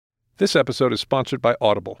This episode is sponsored by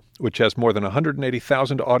Audible, which has more than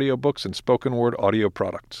 180,000 audiobooks and spoken word audio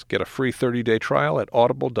products. Get a free 30-day trial at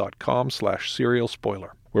audible.com/serialspoiler.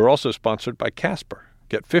 We're also sponsored by Casper.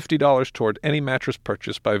 Get $50 toward any mattress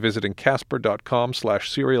purchase by visiting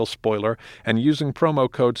casper.com/serialspoiler and using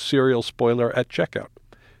promo code serialspoiler at checkout.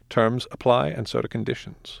 Terms apply and so do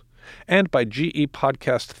conditions. And by GE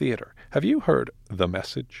Podcast Theater. Have you heard The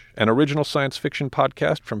Message, an original science fiction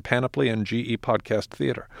podcast from Panoply and GE Podcast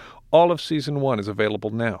Theater? All of Season 1 is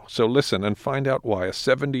available now, so listen and find out why a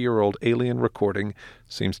 70-year-old alien recording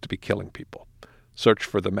seems to be killing people. Search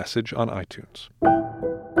for The Message on iTunes.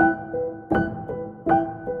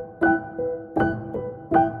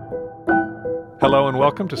 Hello and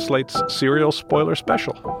welcome to Slate's Serial Spoiler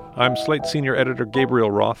Special. I'm Slate Senior Editor Gabriel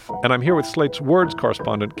Roth, and I'm here with Slate's Words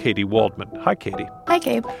correspondent Katie Waldman. Hi, Katie. Hi,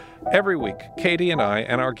 Gabe. Every week, Katie and I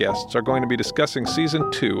and our guests are going to be discussing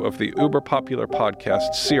Season 2 of the uber-popular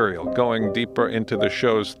podcast Serial, going deeper into the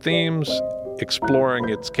show's themes, exploring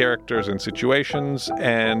its characters and situations,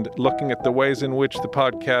 and looking at the ways in which the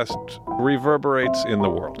podcast reverberates in the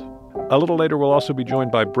world. A little later, we'll also be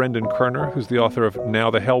joined by Brendan Kerner, who's the author of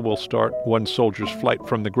Now the Hell Will Start, One Soldier's Flight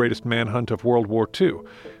from the Greatest Manhunt of World War II,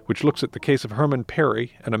 which looks at the case of Herman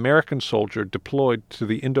Perry, an American soldier deployed to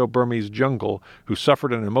the Indo-Burmese jungle who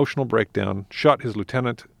suffered an emotional breakdown, shot his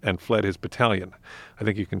lieutenant, and fled his battalion. I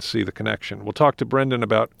think you can see the connection. We'll talk to Brendan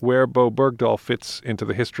about where Bowe Bergdahl fits into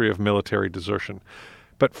the history of military desertion.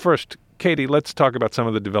 But first, Katie, let's talk about some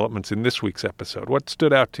of the developments in this week's episode. What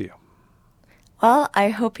stood out to you? Well, I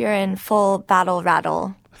hope you're in full battle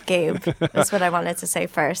rattle, Gabe. That's what I wanted to say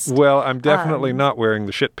first. Well, I'm definitely not wearing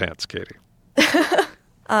the shit pants, Katie.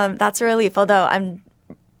 That's a relief, although I'm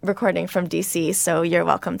recording from D.C., so you're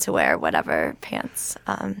welcome to wear whatever pants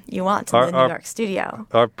you want in the New York studio.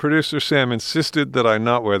 Our producer, Sam, insisted that I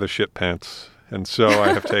not wear the shit pants, and so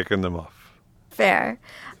I have taken them off. Fair.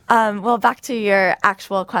 Well, back to your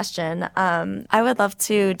actual question. I would love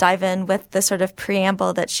to dive in with the sort of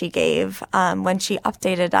preamble that she gave when she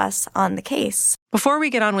updated us on the case. Before we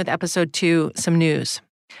get on with episode 2, some news.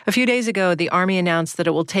 A few days ago, the Army announced that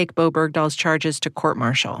it will take Bowe Bergdahl's charges to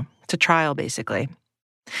court-martial, to trial, basically.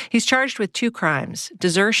 He's charged with 2 crimes,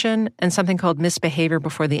 desertion and something called misbehavior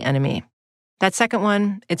before the enemy. That second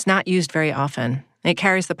one, it's not used very often. It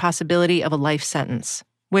carries the possibility of a life sentence,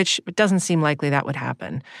 which it doesn't seem likely that would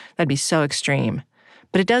happen. That'd be so extreme.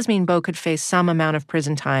 But it does mean Bowe could face some amount of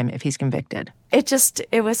prison time if he's convicted. It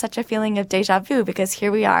was such a feeling of deja vu because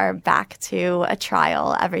here we are back to a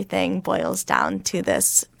trial. Everything boils down to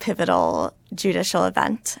this pivotal judicial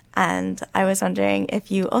event. And I was wondering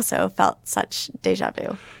if you also felt such deja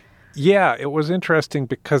vu. Yeah, it was interesting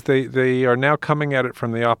because they are now coming at it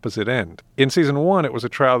from the opposite end. In Season 1, it was a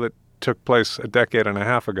trial that took place a decade and a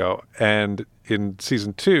half ago. And in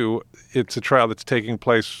Season 2, it's a trial that's taking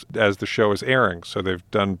place as the show is airing. So they've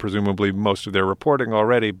done presumably most of their reporting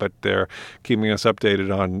already, but they're keeping us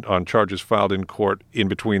updated on charges filed in court in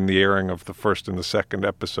between the airing of the first and the second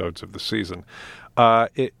episodes of the season.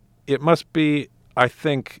 It must be, I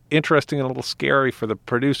think, interesting and a little scary for the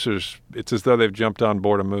producers. It's as though they've jumped on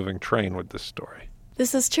board a moving train with this story.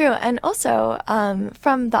 This is true. And also,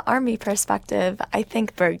 from the Army perspective, I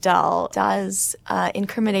think Bergdahl does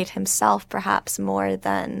incriminate himself perhaps more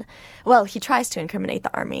than, well, he tries to incriminate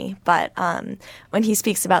the Army. But when he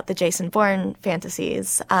speaks about the Jason Bourne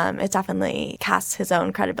fantasies, it definitely casts his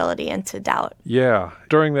own credibility into doubt. Yeah.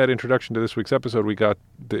 During that introduction to this week's episode, we got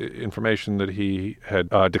the information that he had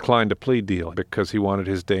declined a plea deal because he wanted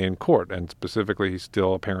his day in court. And specifically, he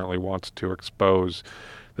still apparently wants to expose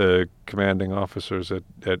the commanding officers at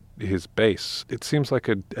his base. It seems like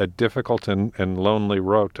a difficult and lonely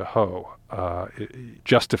road to hoe,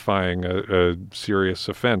 justifying a serious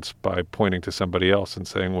offense by pointing to somebody else and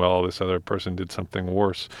saying, well, this other person did something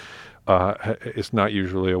worse. It's not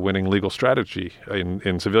usually a winning legal strategy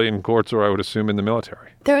in civilian courts or I would assume in the military.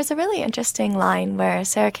 There was a really interesting line where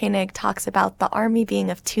Sarah Koenig talks about the Army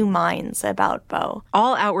being of 2 minds about Bowe.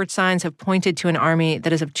 All outward signs have pointed to an Army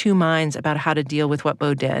that is of 2 minds about how to deal with what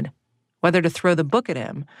Bowe did, whether to throw the book at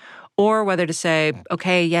him or whether to say,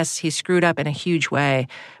 okay, yes, he screwed up in a huge way,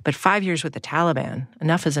 but 5 years with the Taliban,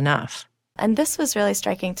 enough is enough. And this was really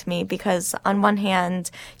striking to me because on one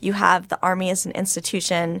hand, you have the Army as an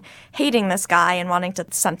institution hating this guy and wanting to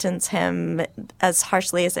sentence him as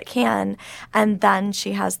harshly as it can. And then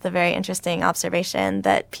she has the very interesting observation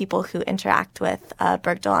that people who interact with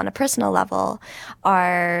Bergdahl on a personal level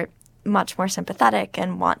are much more sympathetic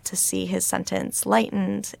and want to see his sentence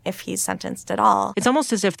lightened if he's sentenced at all. It's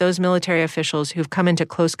almost as if those military officials who've come into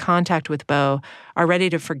close contact with Bowe are ready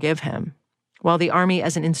to forgive him. while the Army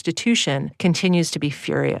as an institution continues to be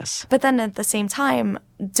furious. But then at the same time,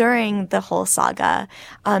 during the whole saga,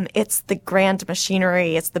 it's the grand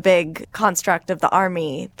machinery, it's the big construct of the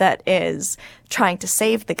Army that is trying to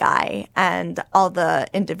save the guy, and all the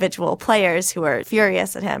individual players who are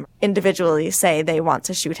furious at him individually say they want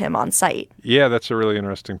to shoot him on sight. Yeah, that's a really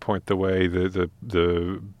interesting point, the way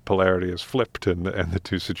the polarity is flipped and the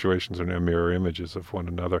two situations are now mirror images of one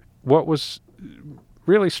another. What was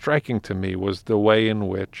really striking to me was the way in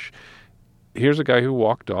which here's a guy who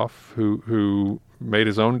walked off, who made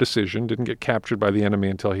his own decision, didn't get captured by the enemy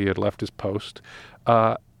until he had left his post,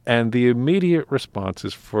 and the immediate response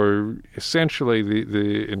is for essentially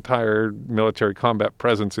the entire military combat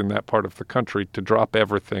presence in that part of the country to drop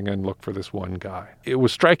everything and look for this one guy. It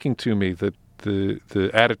was striking to me that the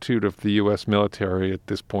attitude of the U.S. military at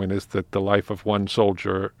this point is that the life of one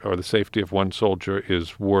soldier or the safety of one soldier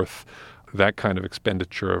is worth that kind of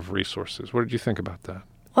expenditure of resources. What did you think about that?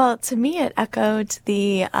 Well, to me, it echoed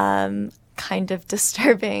the kind of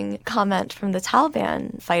disturbing comment from the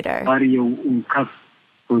Taliban fighter.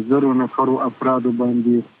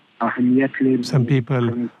 Some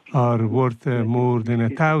people are worth more than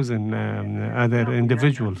 1,000 other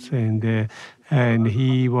individuals, and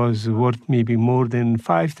he was worth maybe more than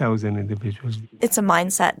 5,000 individuals. It's a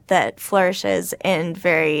mindset that flourishes in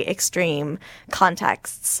very extreme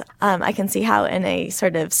contexts. I can see how in a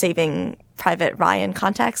sort of Saving Private Ryan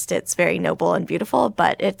context, it's very noble and beautiful,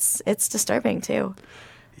 but it's disturbing too.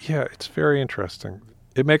 Yeah, it's very interesting.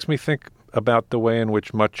 It makes me think about the way in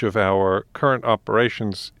which much of our current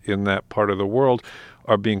operations in that part of the world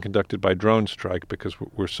are being conducted by drone strike because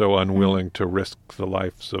we're so unwilling to risk the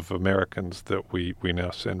lives of Americans that we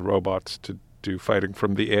now send robots to do fighting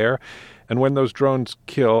from the air. And when those drones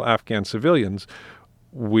kill Afghan civilians,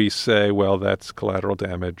 we say, well, that's collateral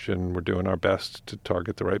damage and we're doing our best to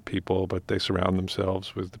target the right people, but they surround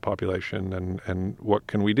themselves with the population, and what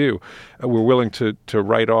can we do? We're willing to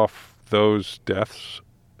write off those deaths.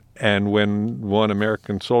 And when one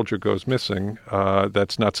American soldier goes missing,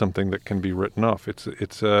 that's not something that can be written off.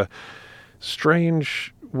 It's a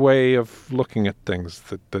strange way of looking at things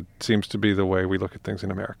that seems to be the way we look at things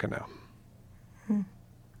in America now.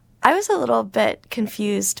 I was a little bit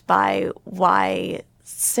confused by why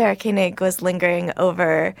Sarah Koenig was lingering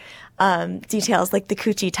over details like the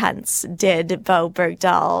Kuchi tents. Did Bo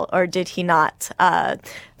Bergdahl, or did he not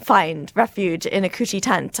find refuge in a Kuchi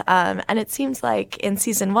tent? And it seems like in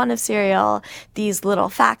season 1 of Serial, these little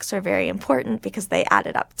facts are very important because they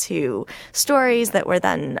added up to stories that were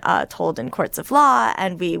then told in courts of law,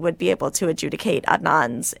 and we would be able to adjudicate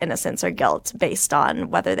Adnan's innocence or guilt based on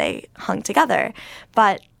whether they hung together.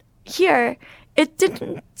 But here, it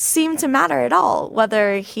didn't seem to matter at all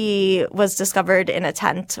whether he was discovered in a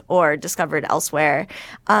tent or discovered elsewhere.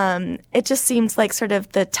 It just seems like sort of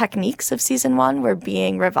the techniques of season 1 were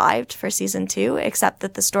being revived for season 2, except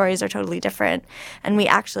that the stories are totally different. And we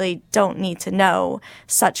actually don't need to know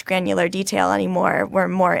such granular detail anymore. We're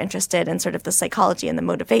more interested in sort of the psychology and the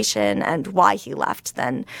motivation and why he left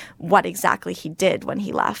than what exactly he did when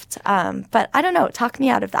he left. But I don't know. Talk me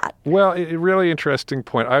out of that. Well, a really interesting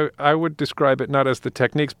point. I would describe it not as the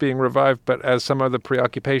techniques being revived, but as some of the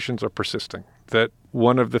preoccupations are persisting. That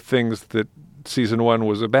one of the things that season 1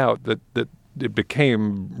 was about, that it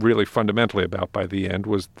became really fundamentally about by the end,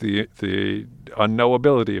 was the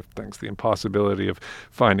unknowability of things, the impossibility of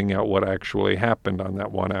finding out what actually happened on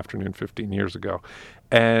that one afternoon 15 years ago.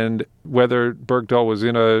 And whether Bergdahl was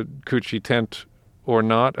in a Kuchi tent or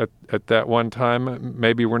not at that one time,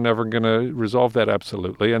 maybe we're never going to resolve that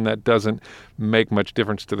absolutely, and that doesn't make much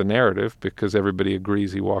difference to the narrative because everybody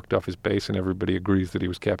agrees he walked off his base and everybody agrees that he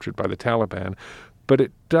was captured by the Taliban. But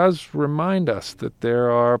it does remind us that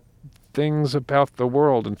there are things about the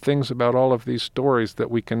world and things about all of these stories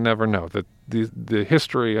that we can never know, that the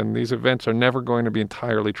history and these events are never going to be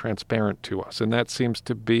entirely transparent to us, and that seems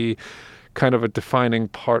to be kind of a defining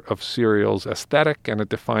part of Serial's aesthetic and a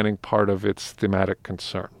defining part of its thematic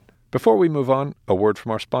concern. Before we move on, a word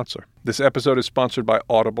from our sponsor. This episode is sponsored by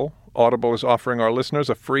Audible. Audible is offering our listeners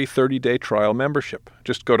a free 30-day trial membership.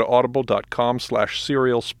 Just go to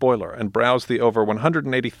audible.com/serialspoiler and browse the over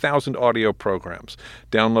 180,000 audio programs.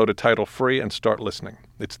 Download a title free and start listening.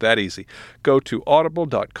 It's that easy. Go to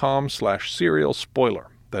audible.com/serialspoiler.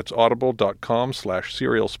 That's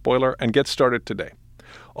audible.com/serialspoiler and get started today.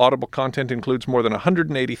 Audible content includes more than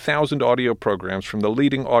 180,000 audio programs from the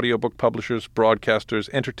leading audiobook publishers, broadcasters,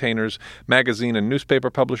 entertainers, magazine and newspaper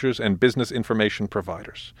publishers, and business information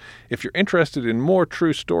providers. If you're interested in more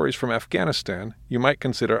true stories from Afghanistan, you might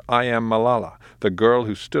consider I Am Malala, the girl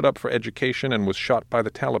who stood up for education and was shot by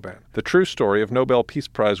the Taliban. The true story of Nobel Peace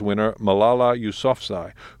Prize winner Malala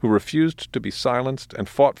Yousafzai, who refused to be silenced and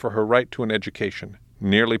fought for her right to an education,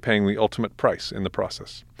 nearly paying the ultimate price in the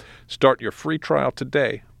process. Start your free trial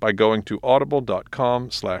today by going to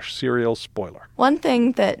audible.com/serialspoiler. One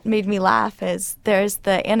thing that made me laugh is there's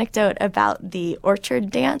the anecdote about the orchard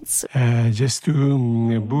dance. Just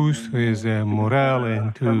to boost his morale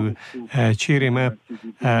and to cheer him up,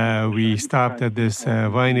 we stopped at this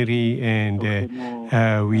winery and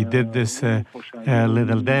we did this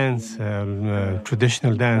little dance,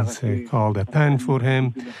 traditional dance called a tan for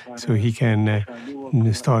him, so he can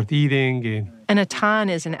start eating. And a tan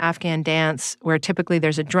is an Afghan dance where typically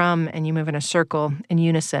there's a drum and you move in a circle in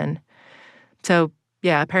unison. So,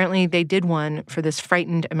 yeah, apparently they did one for this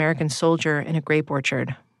frightened American soldier in a grape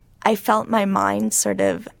orchard. I felt my mind sort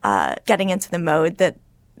of getting into the mode that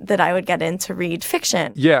I would get in to read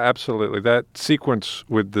fiction. Yeah, absolutely. That sequence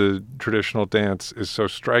with the traditional dance is so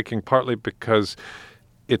striking, partly because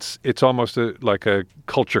it's almost like a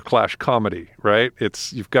culture clash comedy, right?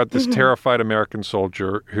 You've got this terrified American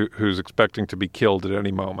soldier who's expecting to be killed at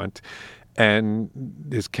any moment, and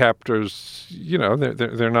his captors,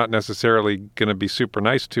 they're not necessarily going to be super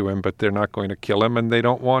nice to him, but they're not going to kill him, and they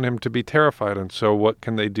don't want him to be terrified. And so what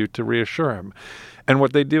can they do to reassure him? And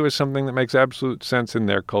what they do is something that makes absolute sense in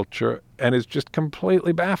their culture and is just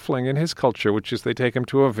completely baffling in his culture, which is they take him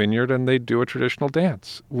to a vineyard and they do a traditional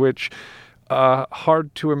dance, which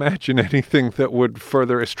hard to imagine anything that would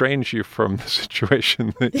further estrange you from the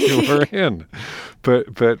situation that you were in.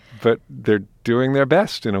 But they're doing their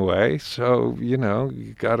best in a way, so, you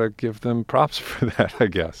got to give them props for that, I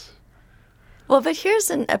guess. Well, but here's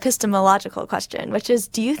an epistemological question, which is,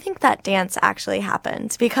 do you think that dance actually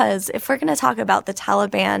happened? Because if we're going to talk about the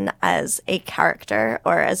Taliban as a character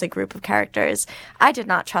or as a group of characters, I did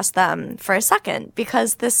not trust them for a second,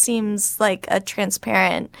 because this seems like a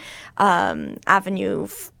transparent avenue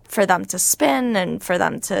for them to spin and for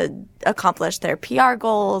them to accomplish their PR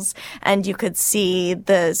goals. And you could see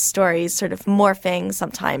the stories sort of morphing.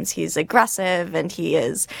 Sometimes he's aggressive and he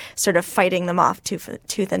is sort of fighting them off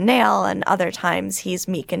tooth and nail, and other times he's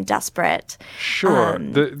meek and desperate. Sure.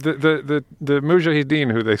 The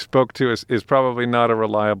Mujahideen who they spoke to is probably not a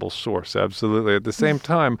reliable source, absolutely. At the same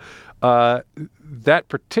time, that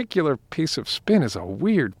particular piece of spin is a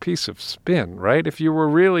weird piece of spin, right? If you were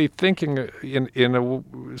really thinking in a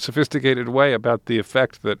sophisticated way about the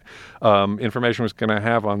effect that information was going to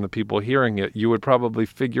have on the people hearing it, you would probably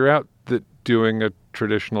figure out that doing a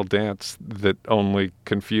traditional dance that only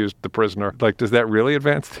confused the prisoner, does that really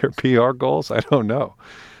advance their PR goals? I don't know.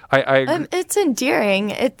 It's endearing.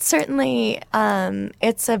 It's certainly,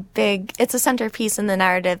 it's a centerpiece in the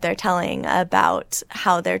narrative they're telling about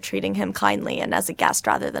how they're treating him kindly and as a guest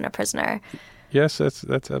rather than a prisoner. Yes,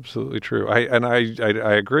 that's absolutely true. I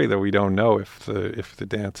agree that we don't know if the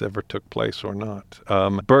dance ever took place or not.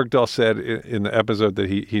 Bergdahl said in the episode that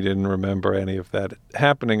he didn't remember any of that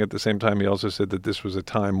happening. At the same time, he also said that this was a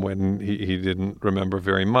time when he didn't remember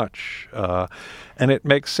very much. And it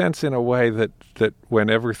makes sense in a way that when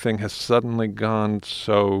everything has suddenly gone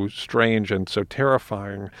so strange and so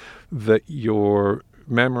terrifying, that your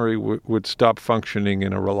memory would stop functioning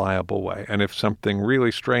in a reliable way. And if something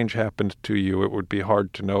really strange happened to you, it would be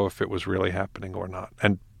hard to know if it was really happening or not.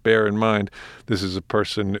 And bear in mind, this is a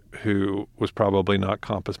person who was probably not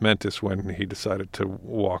compos mentis when he decided to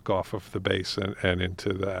walk off of the base and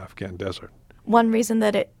into the Afghan desert. One reason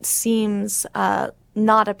that it seems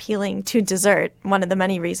not appealing to desert, one of the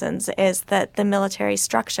many reasons, is that the military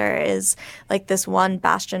structure is like this one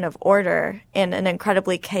bastion of order in an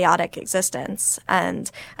incredibly chaotic existence. And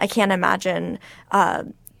I can't imagine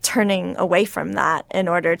turning away from that in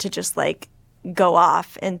order to just go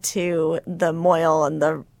off into the moil and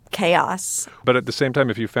the chaos. But at the same time,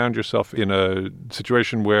 if you found yourself in a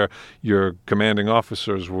situation where your commanding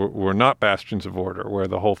officers were not bastions of order, where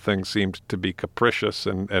the whole thing seemed to be capricious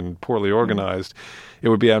and poorly organized, it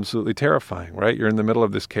would be absolutely terrifying, right? You're in the middle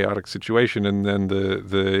of this chaotic situation, and then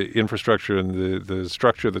the infrastructure and the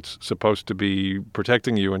structure that's supposed to be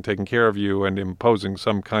protecting you and taking care of you and imposing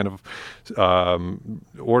some kind of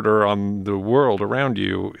order on the world around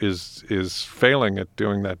you is failing at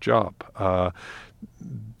doing that job.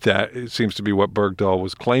 That it seems to be what Bergdahl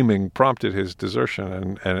was claiming prompted his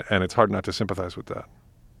desertion, and it's hard not to sympathize with that.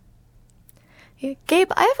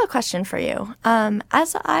 Gabe, I have a question for you.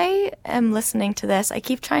 As I am listening to this, I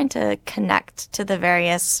keep trying to connect to the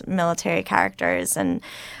various military characters. And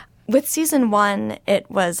with season 1, it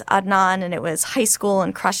was Adnan, and it was high school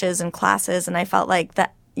and crushes and classes. And I felt like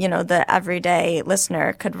that, the everyday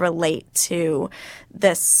listener could relate to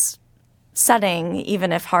this setting,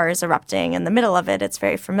 even if horror is erupting in the middle of it. It's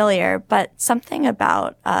very familiar. But something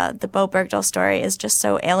about the Bowe Bergdahl story is just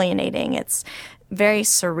so alienating. It's very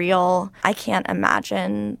surreal. I can't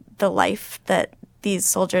imagine the life that these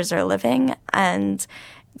soldiers are living. And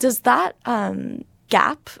does that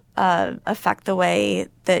gap affect the way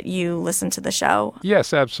that you listen to the show?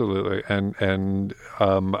 Yes, absolutely. And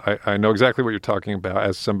I know exactly what you're talking about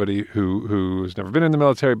as somebody who's never been in the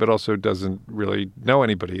military, but also doesn't really know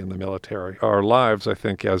anybody in the military. Our lives, I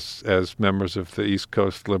think, as members of the East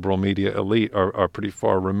Coast liberal media elite are pretty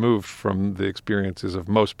far removed from the experiences of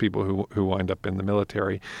most people who wind up in the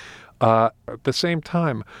military. At the same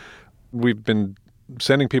time, we've been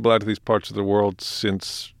sending people out to these parts of the world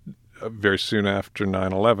since very soon after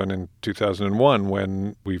 9/11 in 2001,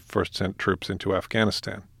 when we first sent troops into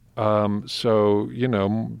Afghanistan. So,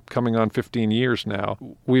 coming on 15 years now,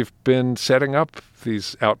 we've been setting up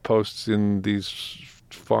these outposts in these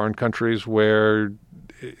foreign countries where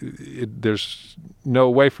there's no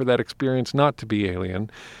way for that experience not to be alien.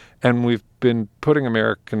 And we've been putting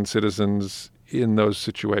American citizens in those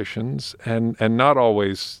situations and not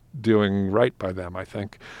always doing right by them, I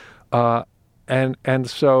think. And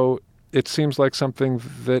so it seems like something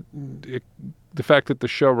that the fact that the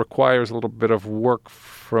show requires a little bit of work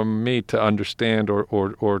from me to understand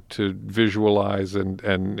or to visualize and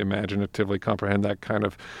imaginatively comprehend that kind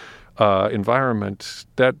of environment,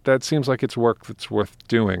 that seems like it's work that's worth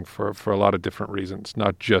doing for a lot of different reasons,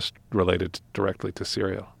 not just related directly to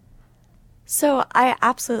Serial. So I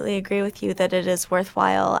absolutely agree with you that it is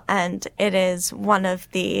worthwhile, and it is one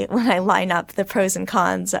of the, when I line up the pros and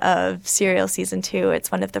cons of Serial Season 2,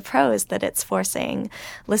 it's one of the pros that it's forcing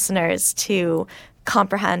listeners to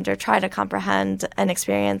comprehend or try to comprehend an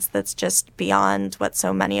experience that's just beyond what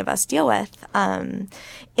so many of us deal with,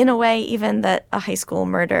 in a way even that a high school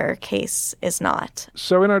murder case is not.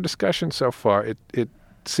 So in our discussion so far, it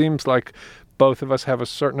seems like both of us have a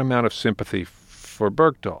certain amount of sympathy for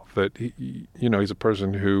Bergdahl, that he's a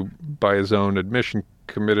person who, by his own admission,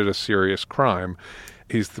 committed a serious crime.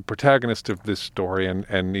 He's the protagonist of this story,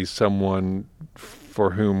 and he's someone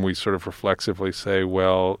for whom we sort of reflexively say,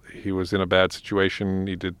 well, he was in a bad situation,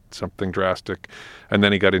 he did something drastic, and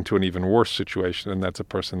then he got into an even worse situation, and that's a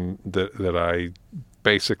person that I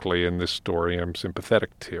basically in this story am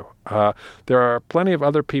sympathetic to. There are plenty of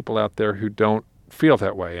other people out there who don't feel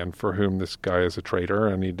that way, and for whom this guy is a traitor,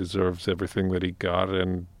 and he deserves everything that he got,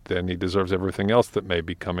 and then he deserves everything else that may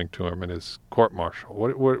be coming to him in his court-martial.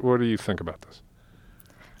 What do you think about this?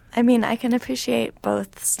 I mean, I can appreciate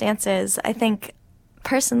both stances. I think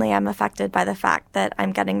personally I'm affected by the fact that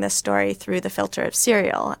I'm getting this story through the filter of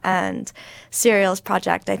Serial, and Serial's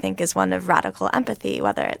project, I think, is one of radical empathy,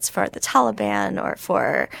 whether it's for the Taliban or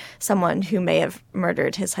for someone who may have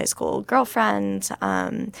murdered his high school girlfriend,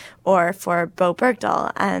 or for Bowe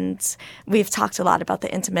Bergdahl. And we've talked a lot about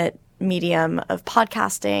the intimate medium of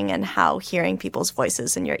podcasting and how hearing people's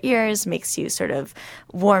voices in your ears makes you sort of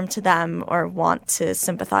warm to them or want to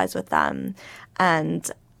sympathize with them. And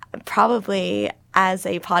probably as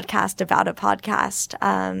a podcast about a podcast,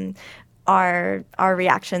 our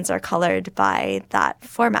reactions are colored by that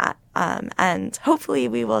format. And hopefully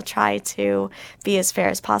we will try to be as fair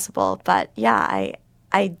as possible. But yeah,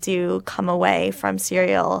 I do come away from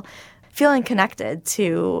Serial feeling connected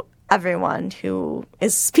to everyone who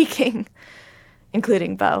is speaking,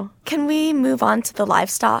 including Bowe. Can we move on to the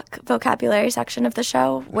livestock vocabulary section of the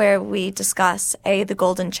show, where we discuss A, the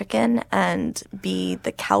golden chicken, and B,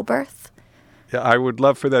 the cow birth? Yeah, I would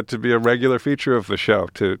love for that to be a regular feature of the show,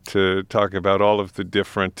 to talk about all of the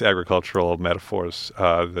different agricultural metaphors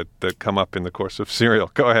that come up in the course of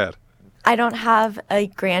Serial. Go ahead. I don't have a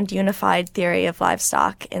grand unified theory of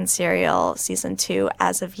livestock in Serial Season 2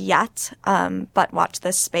 as of yet, but watch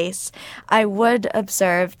this space. I would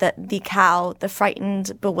observe that the cow, the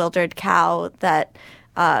frightened, bewildered cow that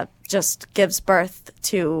just gives birth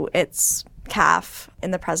to its calf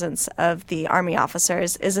in the presence of the Army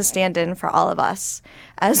officers, is a stand-in for all of us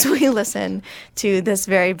as we listen to this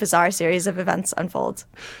very bizarre series of events unfold.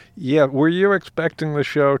 Yeah, were you expecting the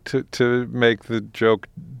show to make the joke,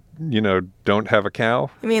 don't have a cow?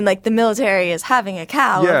 I mean, like the military is having a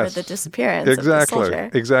cow over the disappearance of the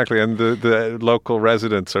soldier. Exactly. And the local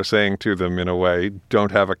residents are saying to them, in a way,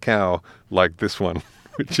 don't have a cow like this one,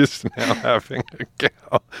 which is now having a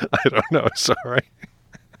cow. I don't know. Sorry.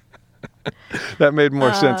 That made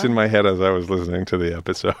more sense in my head as I was listening to the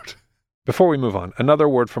episode. Before we move on, another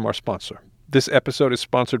word from our sponsor. This episode is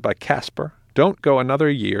sponsored by Casper. Don't go another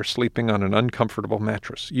year sleeping on an uncomfortable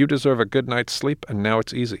mattress. You deserve a good night's sleep, and now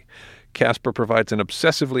it's easy. Casper provides an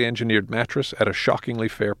obsessively engineered mattress at a shockingly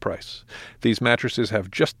fair price. These mattresses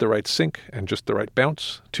have just the right sink and just the right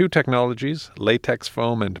bounce. Two technologies, latex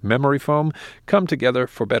foam and memory foam, come together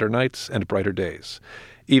for better nights and brighter days.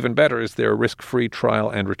 Even better is their risk-free trial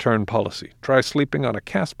and return policy. Try sleeping on a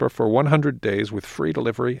Casper for 100 days with free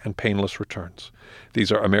delivery and painless returns.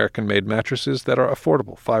 These are American-made mattresses that are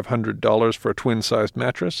affordable, $500 for a twin-sized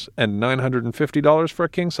mattress and $950 for a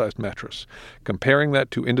king-sized mattress. Comparing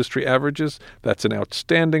that to industry averages, that's an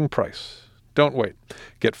outstanding price. Don't wait.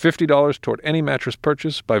 Get $50 toward any mattress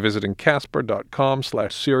purchase by visiting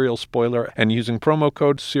casper.com/serialspoiler and using promo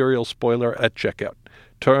code serialspoiler at checkout.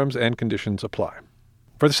 Terms and conditions apply.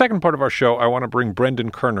 For the second part of our show, I want to bring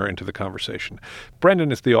Brendan Kerner into the conversation.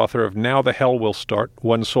 Brendan is the author of Now the Hell Will Start,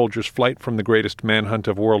 One Soldier's Flight from the Greatest Manhunt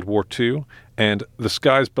of World War II, and The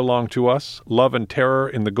Skies Belong to Us, Love and Terror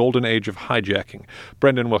in the Golden Age of Hijacking.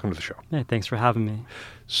 Brendan, welcome to the show. Hey, thanks for having me.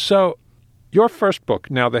 So, your first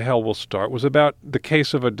book, Now the Hell Will Start, was about the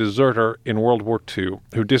case of a deserter in World War II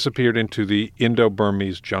who disappeared into the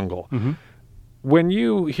Indo-Burmese jungle. Mm-hmm. When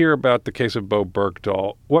you hear about the case of Bowe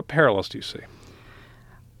Bergdahl, what parallels do you see?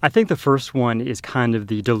 I think the first one is kind of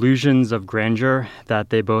the delusions of grandeur that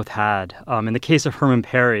they both had. In the case of Herman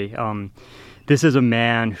Perry, this is a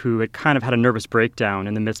man who had kind of had a nervous breakdown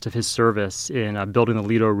in the midst of his service in building the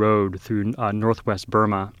Lido Road through northwest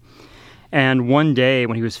Burma. And one day,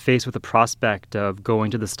 when he was faced with the prospect of going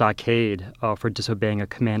to the stockade for disobeying a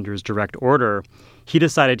commander's direct order, he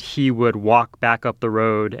decided he would walk back up the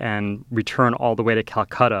road and return all the way to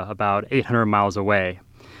Calcutta, about 800 miles away.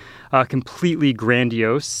 A completely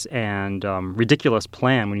grandiose and ridiculous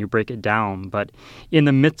plan when you break it down. But in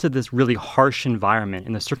the midst of this really harsh environment,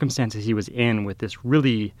 in the circumstances he was in with this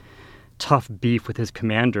really tough beef with his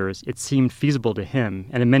commanders, it seemed feasible to him.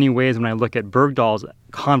 And in many ways, when I look at Bergdahl's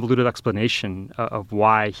convoluted explanation of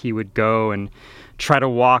why he would go and try to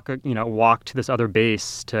walk to this other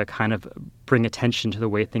base to kind of bring attention to the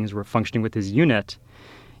way things were functioning with his unit,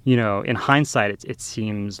 in hindsight, it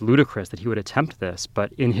seems ludicrous that he would attempt this,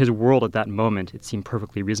 but in his world at that moment, it seemed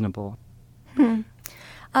perfectly reasonable.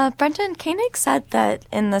 Brendan, Koenig said that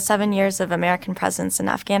in the 7 years of American presence in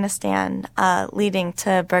Afghanistan leading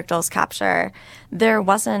to Bergdahl's capture, there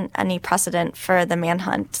wasn't any precedent for the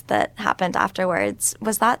manhunt that happened afterwards.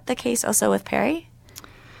 Was that the case also with Perry?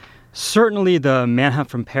 Certainly the manhunt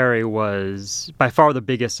from Perry was by far the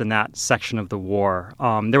biggest in that section of the war.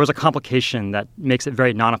 There was a complication that makes it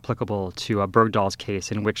very non-applicable to Bergdahl's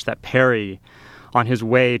case, in which that Perry, on his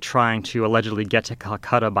way trying to allegedly get to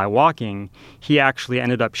Calcutta by walking, he actually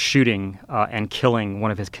ended up shooting and killing one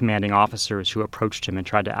of his commanding officers who approached him and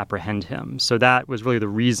tried to apprehend him. So that was really the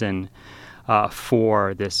reason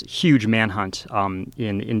for this huge manhunt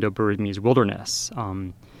in the Indo-Burmese wilderness.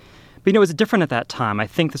 But, it was different at that time. I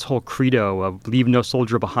think this whole credo of leave no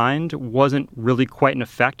soldier behind wasn't really quite in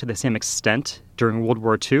effect to the same extent during World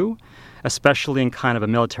War II, especially in kind of a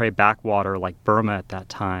military backwater like Burma at that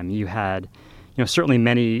time. You had, certainly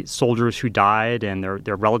many soldiers who died and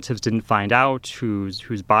their relatives didn't find out,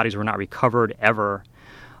 whose bodies were not recovered ever.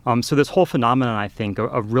 So this whole phenomenon, I think,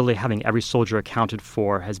 of really having every soldier accounted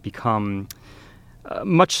for has become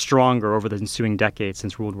much stronger over the ensuing decades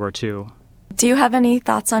since World War II. Do you have any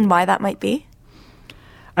thoughts on why that might be?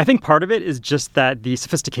 I think part of it is just that the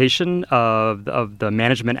sophistication of the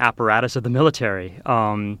management apparatus of the military.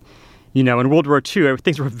 In World War II,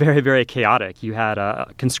 things were very, very chaotic. You had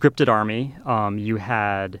a conscripted army. You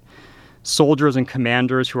had soldiers and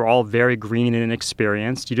commanders who were all very green and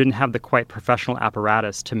inexperienced. You didn't have the quite professional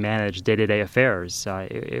apparatus to manage day-to-day affairs.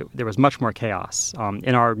 There was much more chaos.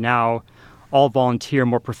 In our now all-volunteer,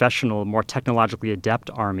 more professional, more technologically adept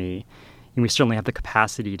army, and we certainly have the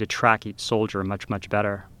capacity to track each soldier much, much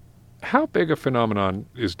better. How big a phenomenon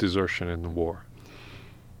is desertion in the war?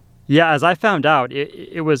 Yeah, as I found out,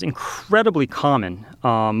 it was incredibly common,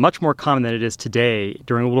 much more common than it is today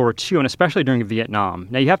during World War II, and especially during Vietnam.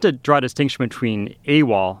 Now, you have to draw a distinction between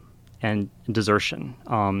AWOL and desertion.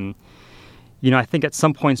 I think at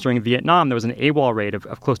some points during Vietnam, there was an AWOL rate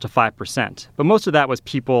of close to 5%. But most of that was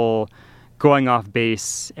people going off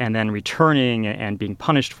base and then returning and being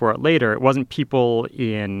punished for it later. It wasn't people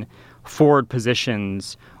in forward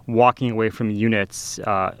positions walking away from units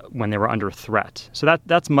when they were under threat. So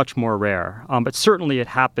that's much more rare. But certainly it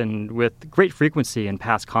happened with great frequency in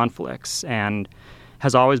past conflicts and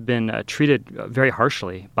has always been treated very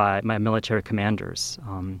harshly by my military commanders.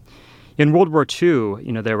 In World War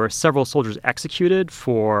II, there were several soldiers executed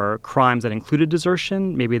for crimes that included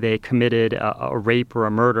desertion. Maybe they committed a rape or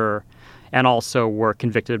a murder and also were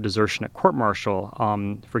convicted of desertion at court-martial.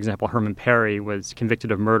 For example, Herman Perry was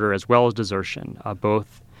convicted of murder as well as desertion.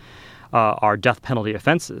 Both are death penalty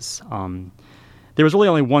offenses. There was really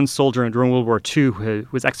only one soldier during World War II who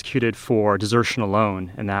was executed for desertion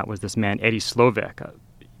alone, and that was this man, Eddie Slovik,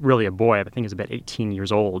 really a boy. I think he was about 18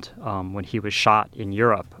 years old when he was shot in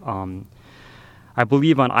Europe. I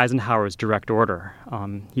believe on Eisenhower's direct order.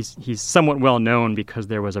 He's somewhat well known because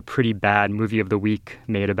there was a pretty bad movie of the week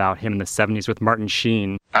made about him in the 70s with Martin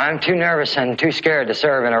Sheen. I'm too nervous and too scared to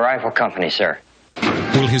serve in a rifle company, sir.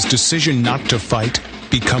 Will his decision not to fight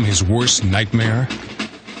become his worst nightmare?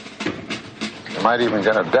 You might even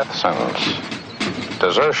get a death sentence.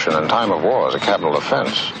 Desertion in time of war is a capital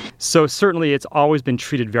offense. So certainly it's always been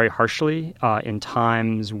treated very harshly in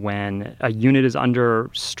times when a unit is under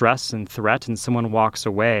stress and threat and someone walks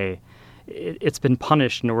away. It's been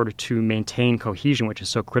punished in order to maintain cohesion, which is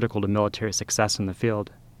so critical to military success in the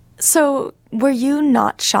field. So were you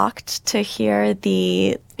not shocked to hear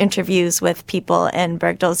the interviews with people in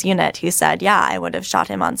Bergdahl's unit who said, yeah, I would have shot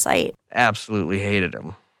him on sight? Absolutely hated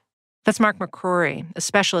him. That's Mark McCrory, a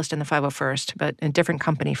specialist in the 501st, but a different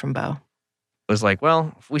company from Bo. It was like,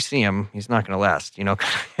 well, if we see him, he's not going to last,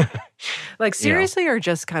 Like, seriously, or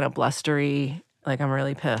just kind of blustery, like, I'm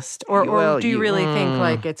really pissed? Or do you really think,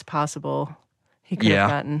 like, it's possible he could have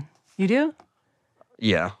gotten... You do?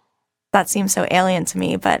 Yeah. That seems so alien to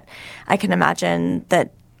me, but I can imagine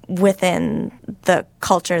that within the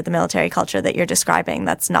culture, the military culture that you're describing,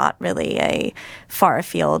 that's not really a far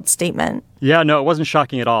afield statement. Yeah, no, it wasn't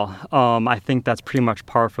shocking at all. I think that's pretty much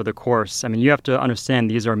par for the course. I mean, you have to understand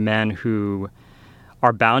these are men who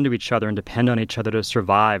are bound to each other and depend on each other to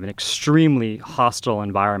survive in extremely hostile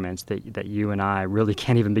environments that you and I really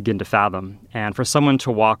can't even begin to fathom. And for someone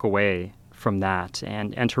to walk away from that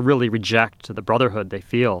and to really reject the brotherhood they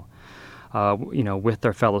feel, with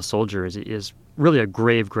their fellow soldiers is really a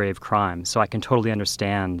grave, grave crime. So I can totally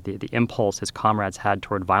understand the impulse his comrades had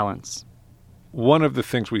toward violence. One of the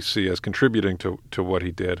things we see as contributing to what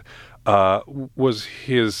he did was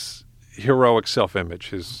his heroic self-image,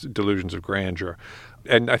 his delusions of grandeur.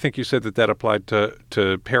 And I think you said that applied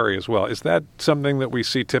to Perry as well. Is that something that we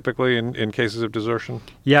see typically in cases of desertion?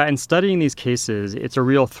 Yeah, in studying these cases, it's a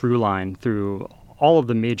real through line through all of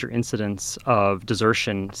the major incidents of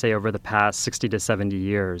desertion, say, over the past 60 to 70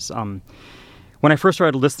 years. When I first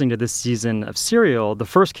started listening to this season of Serial, the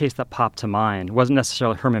first case that popped to mind wasn't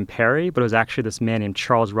necessarily Herman Perry, but it was actually this man named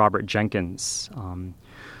Charles Robert Jenkins,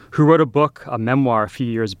 who wrote a memoir a few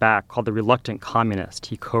years back called The Reluctant Communist.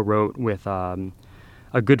 He co-wrote with a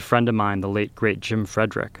good friend of mine, the late, great Jim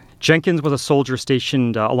Frederick. Jenkins was a soldier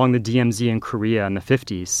stationed along the DMZ in Korea in the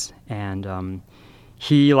 50s, and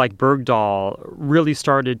he, like Bergdahl, really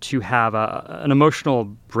started to have an emotional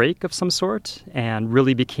break of some sort and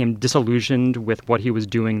really became disillusioned with what he was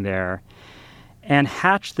doing there and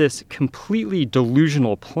hatched this completely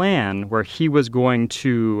delusional plan where he was going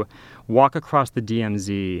to walk across the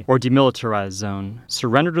DMZ or demilitarized zone,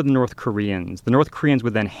 surrender to the North Koreans. The North Koreans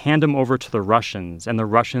would then hand him over to the Russians, and the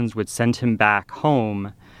Russians would send him back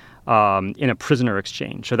home in a prisoner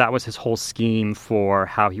exchange. So that was his whole scheme for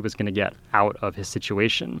how he was going to get out of his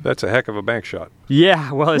situation. That's a heck of a bank shot.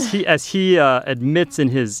 Yeah, well, as he admits in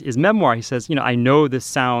his memoir, he says, I know this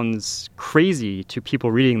sounds crazy to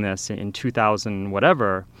people reading this in 2000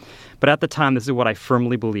 whatever, but at the time, this is what I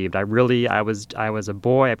firmly believed. I was a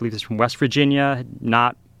boy, I believe he's from West Virginia,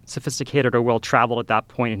 not sophisticated or well-traveled at that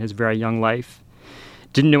point in his very young life.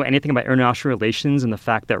 Didn't know anything about international relations and the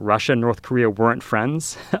fact that Russia and North Korea weren't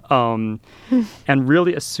friends, and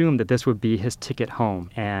really assumed that this would be his ticket home.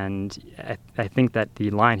 And I think that the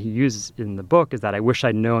line he uses in the book is that I wish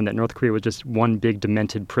I'd known that North Korea was just one big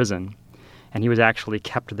demented prison. And he was actually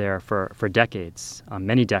kept there for decades,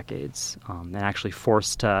 many decades, and actually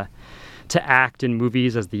forced to act in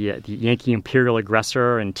movies as the Yankee imperial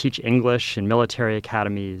aggressor and teach English in military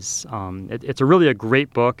academies. It's really a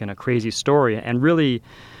great book and a crazy story, and really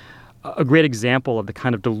a great example of the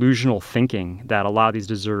kind of delusional thinking that a lot of these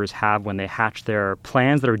deserters have when they hatch their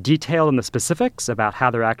plans that are detailed in the specifics about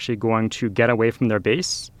how they're actually going to get away from their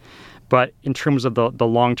base, but in terms of the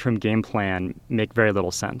long-term game plan, make very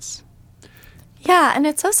little sense. Yeah, and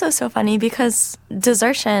it's also so funny because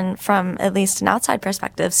desertion, from at least an outside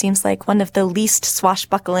perspective, seems like one of the least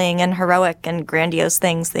swashbuckling and heroic and grandiose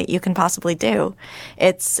things that you can possibly do.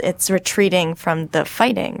 It's retreating from the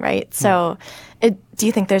fighting, right? So do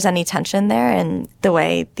you think there's any tension there in the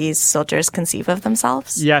way these soldiers conceive of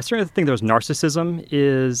themselves? Yeah, I certainly think there's narcissism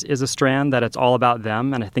is a strand, that it's all about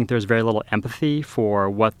them, and I think there's very little empathy for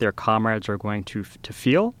what their comrades are going to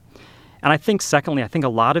feel. And I think, secondly, a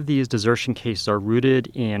lot of these desertion cases are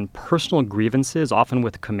rooted in personal grievances, often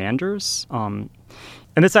with commanders. And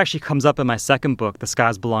this actually comes up in my second book, The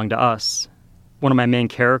Skies Belong to Us. One of my main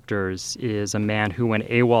characters is a man who went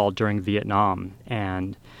AWOL during Vietnam.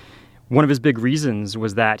 And one of his big reasons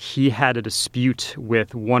was that he had a dispute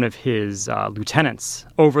with one of his lieutenants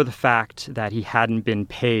over the fact that he hadn't been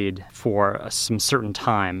paid for some certain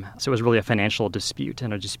time. So it was really a financial dispute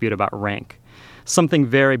and a dispute about rank. Something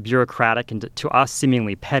very bureaucratic and to us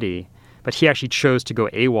seemingly petty, but he actually chose to go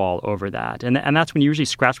AWOL over that. And that's when you usually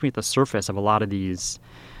scratch beneath the surface of a lot of these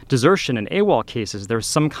desertion and AWOL cases. There's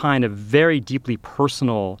some kind of very deeply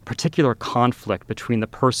personal, particular conflict between the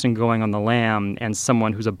person going on the lam and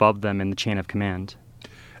someone who's above them in the chain of command.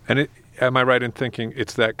 And am I right in thinking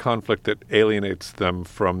it's that conflict that alienates them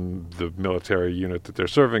from the military unit that they're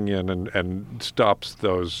serving in and stops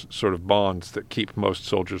those sort of bonds that keep most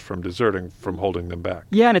soldiers from deserting, from holding them back?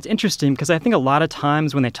 Yeah, and it's interesting because I think a lot of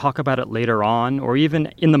times when they talk about it later on, or even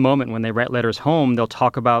in the moment when they write letters home, they'll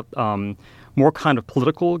talk about more kind of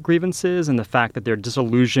political grievances and the fact that they're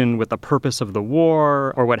disillusioned with the purpose of the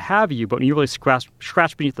war or what have you. But when you really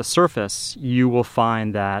scratch beneath the surface, you will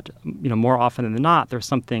find that, more often than not, there's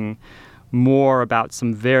something more about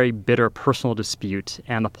some very bitter personal dispute,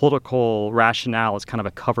 and the political rationale is kind of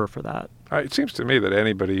a cover for that. It seems to me that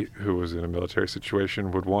anybody who was in a military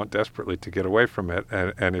situation would want desperately to get away from it,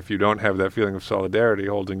 and if you don't have that feeling of solidarity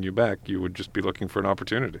holding you back, you would just be looking for an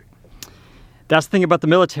opportunity. That's the thing about the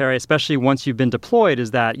military, especially once you've been deployed,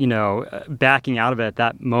 is that, backing out of it at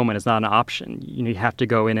that moment is not an option. You have to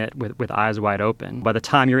go in it with eyes wide open. By the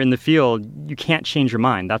time you're in the field, you can't change your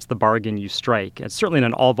mind. That's the bargain you strike. It's certainly in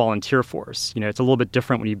an all-volunteer force. It's a little bit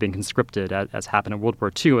different when you've been conscripted, as happened in World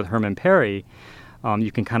War II with Herman Perry.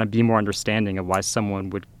 You can kind of be more understanding of why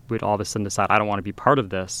someone would all of a sudden decide, I don't want to be part of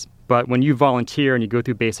this. But when you volunteer and you go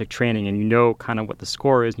through basic training and you know kind of what the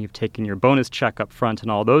score is and you've taken your bonus check up front and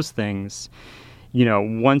all those things,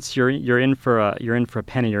 once you're in for a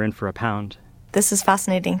penny, you're in for a pound. This is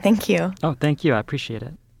fascinating. Thank you. Oh, thank you. I appreciate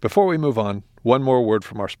it. Before we move on, one more word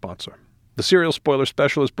from our sponsor. The Serial Spoiler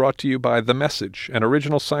Special is brought to you by The Message, an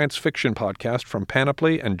original science fiction podcast from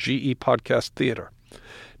Panoply and GE Podcast Theater.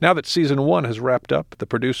 Now that Season 1 has wrapped up, the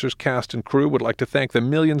producers, cast, and crew would like to thank the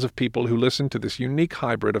millions of people who listen to this unique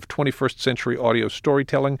hybrid of 21st century audio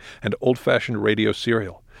storytelling and old-fashioned radio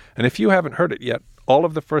serial. And if you haven't heard it yet, all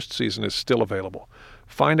of the first season is still available.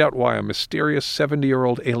 Find out why a mysterious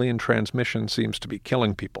 70-year-old alien transmission seems to be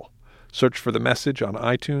killing people. Search for The Message on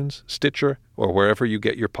iTunes, Stitcher, or wherever you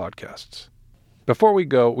get your podcasts. Before we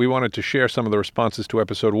go, we wanted to share some of the responses to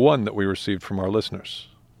Episode 1 that we received from our listeners.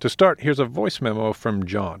 To start, here's a voice memo from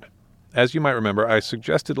John. As you might remember, I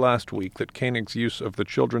suggested last week that Koenig's use of the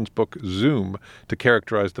children's book Zoom to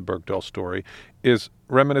characterize the Bergdahl story is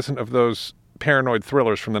reminiscent of those paranoid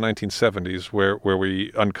thrillers from the 1970s where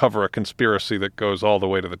we uncover a conspiracy that goes all the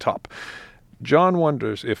way to the top. John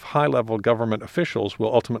wonders if high-level government officials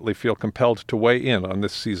will ultimately feel compelled to weigh in on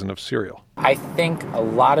this season of Serial. I think a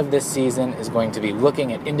lot of this season is going to be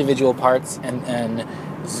looking at individual parts and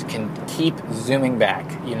can keep zooming back.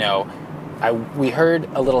 We heard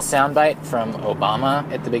a little soundbite from Obama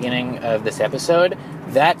at the beginning of this episode.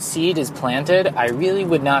 That seed is planted. I really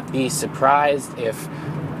would not be surprised if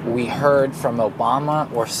we heard from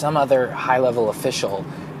Obama or some other high-level official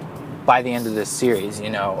by the end of this series.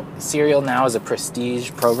 Serial now is a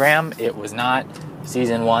prestige program. It was not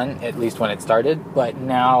Season 1, at least when it started, but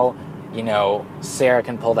now, Sarah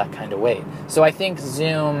can pull that kind of weight. So I think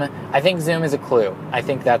Zoom is a clue. I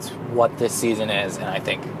think that's what this season is, and I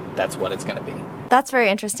think that's what it's going to be. That's very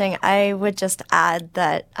interesting. I would just add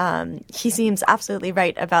that he seems absolutely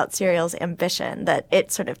right about Serial's ambition, that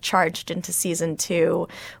it sort of charged into Season 2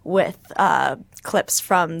 with clips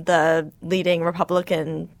from the leading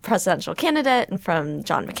Republican presidential candidate and from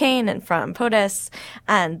John McCain and from POTUS.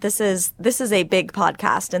 And this is a big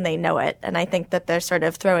podcast, and they know it. And I think that they're sort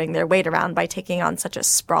of throwing their weight around by taking on such a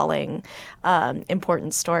sprawling,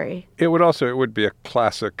 important story. It would be a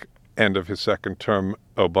classic end of his second term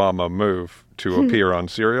Obama move to appear on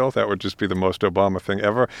Serial. That would just be the most Obama thing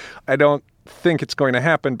ever. I don't think it's going to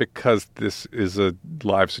happen because this is a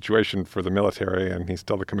live situation for the military and he's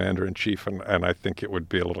still the commander-in-chief, and I think it would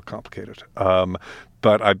be a little complicated.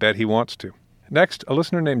 But I bet he wants to. Next, a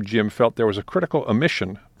listener named Jim felt there was a critical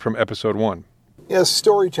omission from episode 1. Yes,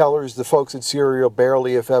 storytellers, the folks at Serial,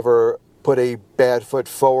 barely, if ever, put a bad foot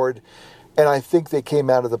forward. And I think they came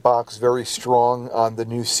out of the box very strong on the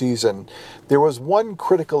new season. There was one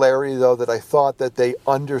critical area, though, that I thought that they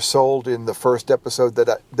undersold in the first episode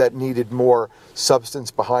that needed more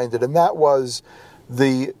substance behind it. And that was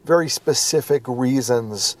the very specific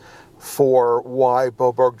reasons for why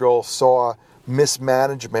Bowe Bergdahl saw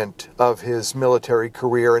mismanagement of his military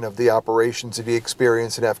career and of the operations that he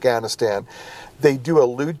experienced in Afghanistan. They do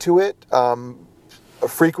allude to it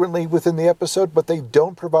frequently within the episode, but they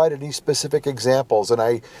don't provide any specific examples. And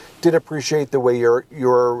I did appreciate the way your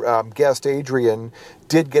guest Adrian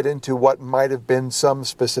did get into what might have been some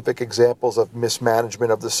specific examples of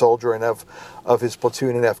mismanagement of the soldier and of his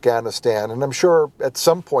platoon in Afghanistan. And I'm sure at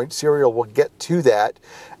some point Serial will get to that,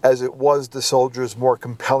 as it was the soldier's more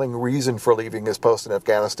compelling reason for leaving his post in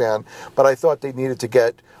Afghanistan. But I thought they needed to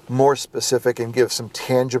get more specific and give some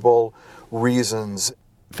tangible reasons.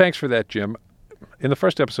 Thanks for that, Jim. In the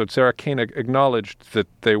first episode, Sarah Koenig acknowledged that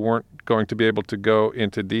they weren't going to be able to go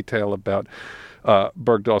into detail about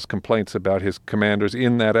Bergdahl's complaints about his commanders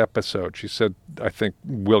in that episode. She said, I think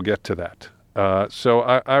we'll get to that. So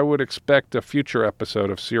I would expect a future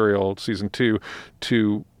episode of Serial Season 2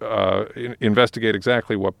 to investigate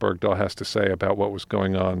exactly what Bergdahl has to say about what was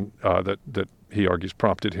going on that he argues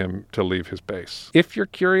prompted him to leave his base. If you're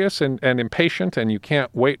curious and impatient and you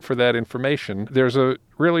can't wait for that information, there's a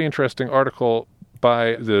really interesting article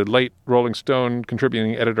by the late Rolling Stone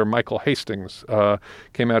contributing editor Michael Hastings,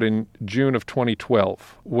 came out in June of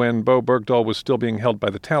 2012. When Bowe Bergdahl was still being held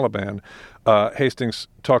by the Taliban, Hastings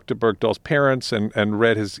talked to Bergdahl's parents and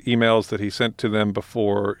read his emails that he sent to them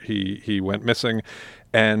before he went missing.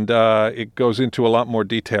 And it goes into a lot more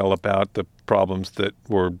detail about the problems that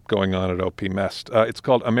were going on at OP Mest. It's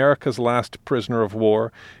called America's Last Prisoner of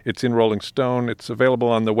War. It's in Rolling Stone. It's available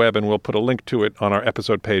on the web, and we'll put a link to it on our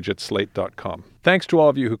episode page at slate.com. Thanks to all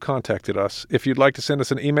of you who contacted us. If you'd like to send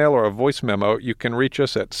us an email or a voice memo, you can reach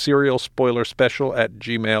us at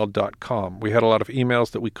serialspoilerspecial@gmail.com. We had a lot of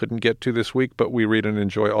emails that we couldn't get to this week, but we read and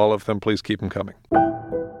enjoy all of them. Please keep them coming.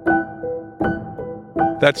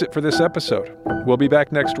 That's it for this episode. We'll be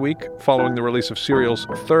back next week following the release of Serial's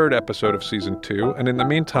third episode of Season 2, and in the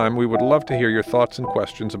meantime, we would love to hear your thoughts and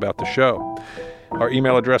questions about the show. Our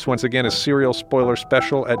email address, once again, is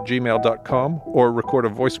serialspoilerspecial@gmail.com, or record a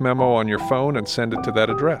voice memo on your phone and send it to that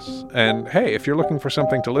address. And hey, if you're looking for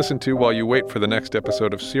something to listen to while you wait for the next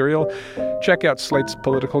episode of Serial, check out Slate's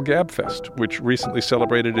Political Gabfest, which recently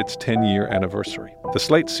celebrated its 10-year anniversary. The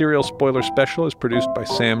Slate Serial Spoiler Special is produced by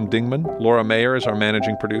Sam Dingman. Laura Mayer is our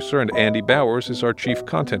managing producer, and Andy Bowers is our chief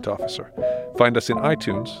content officer. Find us in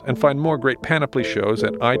iTunes, and find more great Panoply shows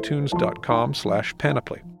at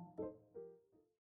itunes.com/Panoply.